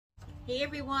Hey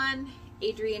everyone,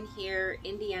 Adrienne here,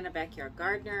 Indiana Backyard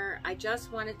Gardener. I just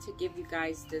wanted to give you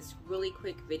guys this really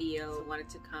quick video. I wanted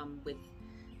to come with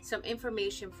some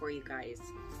information for you guys.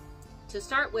 To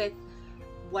start with,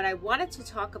 what I wanted to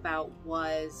talk about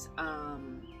was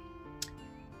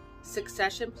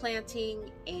succession planting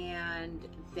and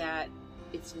that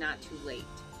it's not too late.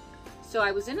 So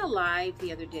I was in a live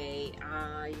the other day.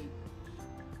 I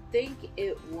think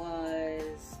it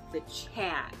was the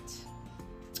chat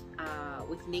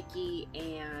with Nikki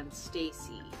and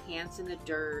Stacy, Hands in the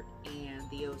Dirt and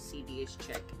the OCD-ish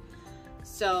chick.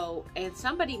 So, and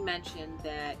somebody mentioned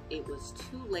that it was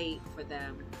too late for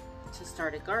them to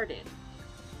start a garden.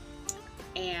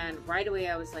 And right away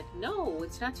I was like, no,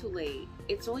 it's not too late.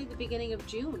 It's only the beginning of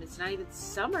June. It's not even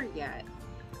summer yet.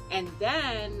 And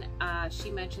then she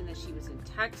mentioned that she was in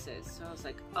Texas. So I was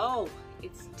like, oh,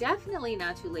 it's definitely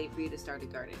not too late for you to start a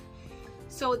garden.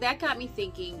 So that got me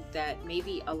thinking that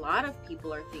maybe a lot of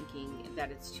people are thinking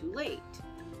that it's too late.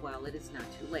 Well, it is not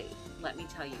too late. Let me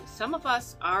tell you, some of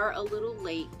us are a little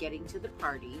late getting to the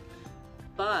party,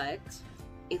 but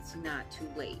it's not too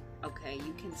late, okay?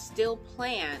 You can still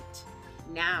plant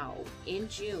now in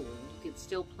June. You can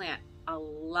still plant a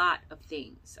lot of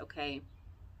things, okay?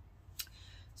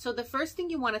 So the first thing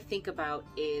you want to think about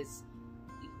is,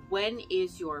 when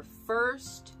is your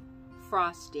first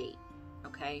frost date,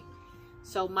 okay?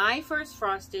 So my first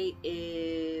frost date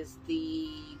is the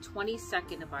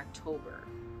 22nd of October.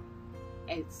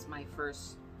 It's my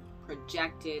first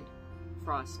projected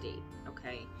frost date,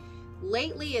 okay?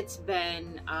 Lately it's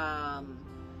been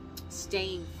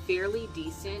staying fairly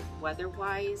decent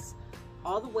weather-wise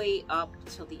all the way up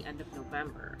till the end of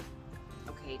November.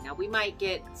 Okay, now we might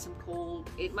get some cold,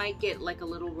 it might get like a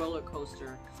little roller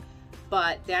coaster,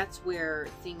 but that's where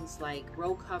things like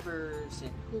row covers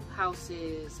and hoop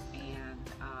houses and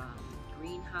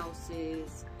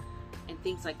greenhouses and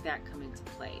things like that come into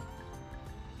play.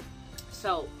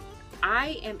 So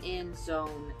I am in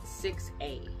zone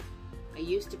 6A. I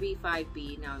used to be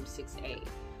 5B, now I'm 6A.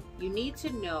 You need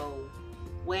to know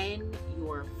when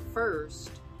your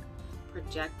first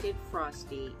projected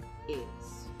frost date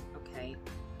is, okay?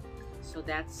 So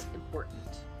that's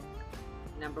important.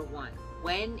 Number one,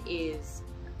 when is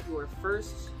your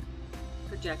first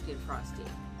projected frost date?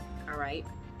 All right.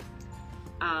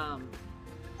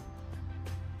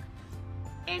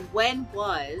 And when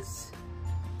was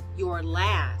your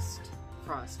last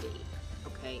frost date?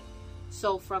 Okay.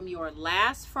 So from your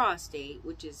last frost date,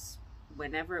 which is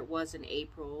whenever it was in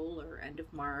April or end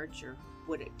of March or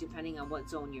what, depending on what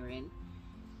zone you're in,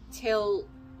 till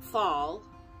fall,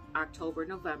 October,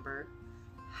 November,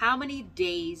 how many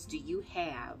days do you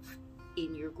have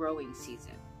in your growing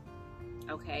season?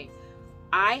 Okay,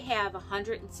 I have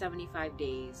 175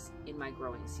 days in my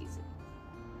growing season.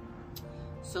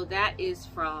 So that is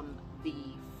from the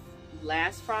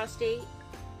last frost date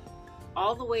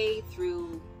all the way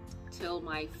through till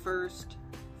my first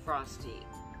frost date.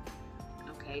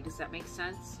 Okay, does that make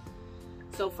sense?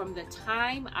 So from the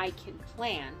time I can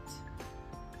plant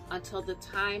until the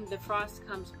time the frost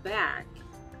comes back,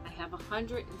 I have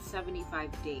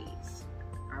 175 days,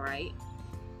 all right?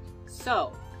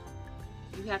 So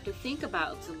you have to think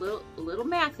about, it's a little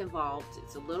math involved,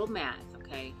 it's a little math,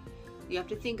 okay? You have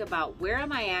to think about, where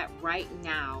am I at right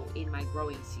now in my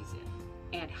growing season?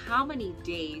 And how many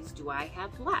days do I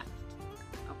have left,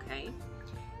 okay?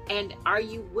 And are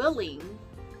you willing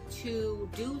to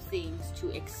do things to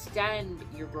extend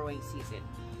your growing season?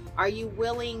 Are you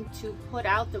willing to put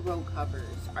out the row covers?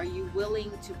 Are you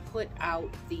willing to put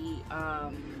out the,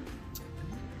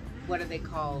 what are they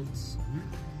called?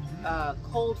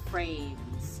 Cold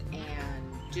frames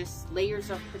and just layers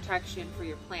of protection for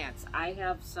your plants. I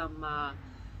have some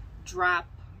drop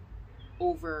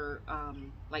over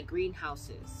like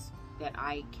greenhouses that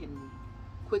I can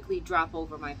quickly drop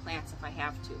over my plants if I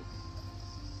have to.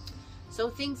 So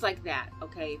things like that,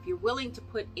 okay? If you're willing to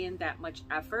put in that much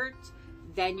effort,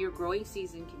 then your growing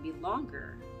season can be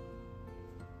longer.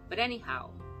 But anyhow,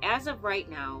 as of right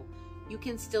now, you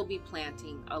can still be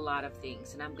planting a lot of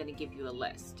things, and I'm going to give you a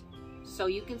list. So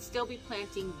you can still be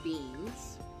planting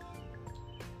beans.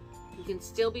 You can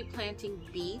still be planting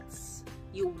beets.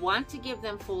 You want to give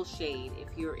them full shade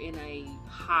if you're in a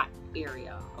hot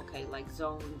area, okay, like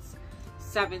zones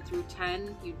 7 through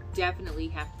 10. You definitely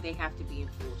have, they have to be in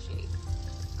full shade.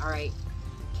 All right,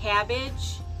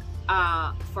 cabbage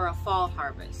for a fall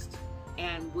harvest,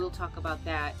 and we'll talk about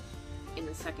that in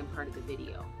the second part of the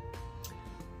video.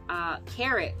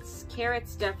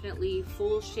 Carrots definitely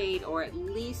full shade or at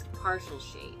least partial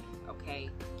shade, okay?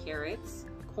 Carrots,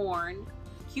 corn,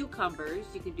 cucumbers,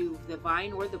 you can do the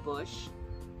vine or the bush,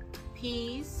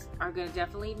 Peas are going to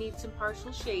definitely need some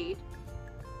partial shade.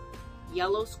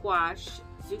 Yellow squash,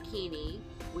 zucchini,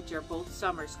 which are both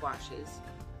summer squashes.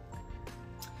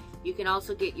 You can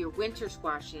also get your winter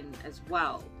squash in as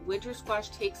well. Winter squash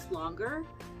takes longer,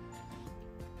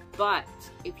 but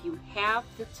if you have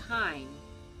the time,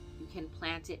 you can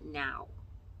plant it now.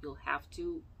 You'll have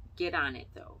to get on it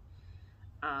though.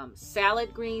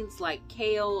 Salad greens like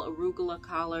kale, arugula,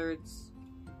 collards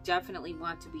definitely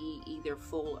want to be either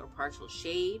full or partial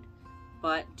shade,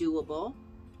 but doable.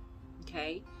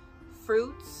 Okay,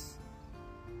 fruits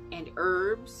and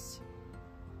herbs,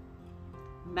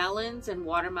 melons and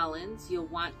watermelons, you'll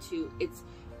want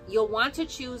to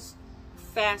choose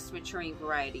fast maturing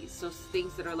varieties, so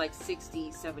things that are like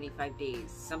 60, 75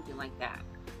 days, something like that.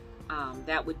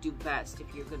 That would do best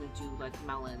if you're going to do like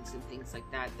melons and things like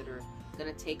that that are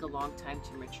going to take a long time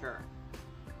to mature.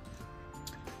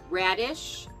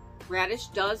 Radish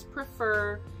does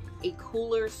prefer a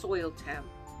cooler soil temp,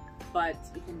 but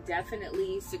you can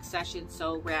definitely succession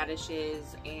sow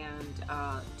radishes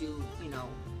and do, you know,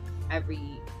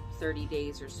 every 30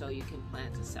 days or so you can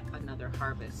plant another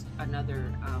harvest,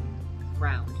 another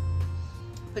round.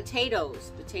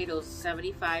 Potatoes,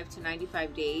 75 to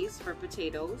 95 days for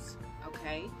potatoes.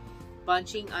 Okay,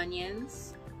 bunching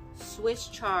onions, Swiss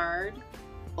chard,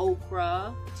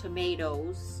 okra,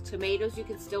 tomatoes. Tomatoes you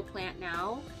can still plant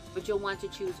now, but you'll want to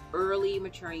choose early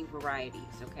maturing varieties.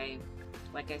 Okay,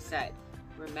 like I said,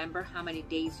 remember how many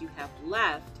days you have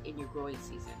left in your growing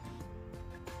season.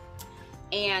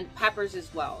 And peppers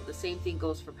as well, the same thing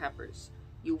goes for peppers.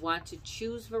 You want to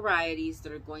choose varieties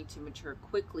that are going to mature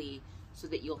quickly so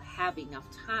that you'll have enough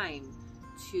time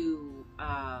to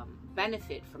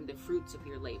benefit from the fruits of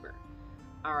your labor.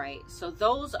 All right, so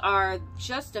those are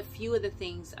just a few of the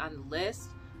things on the list.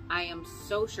 I am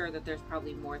so sure that there's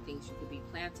probably more things you could be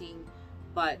planting,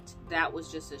 but that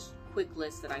was just a quick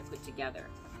list that I put together.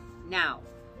 Now,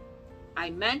 I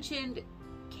mentioned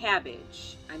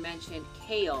cabbage, I mentioned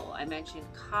kale, I mentioned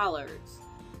collards.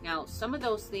 Now, some of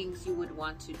those things you would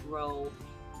want to grow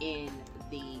in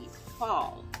the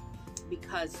fall,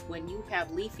 because when you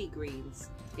have leafy greens,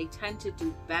 they tend to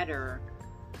do better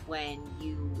when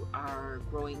you are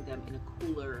growing them in a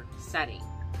cooler setting.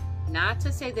 Not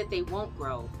to say that they won't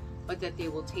grow, but that they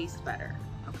will taste better,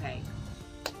 okay?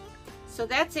 So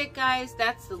that's it, guys.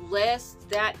 That's the list.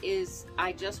 That is,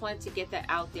 I just wanted to get that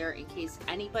out there in case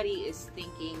anybody is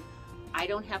thinking, I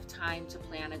don't have time to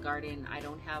plant a garden. I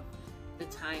don't have the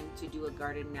time to do a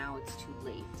garden now. It's too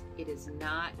late. It is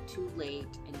not too late,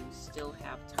 and you still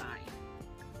have time.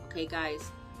 Okay,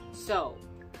 guys? So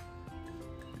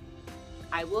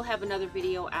I will have another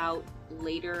video out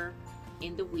later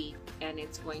in the week, and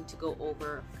it's going to go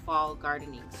over fall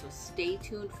gardening. So stay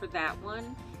tuned for that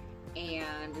one.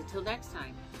 And until next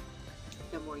time,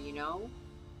 the more you know,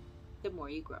 the more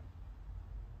you grow.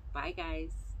 Bye,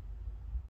 guys.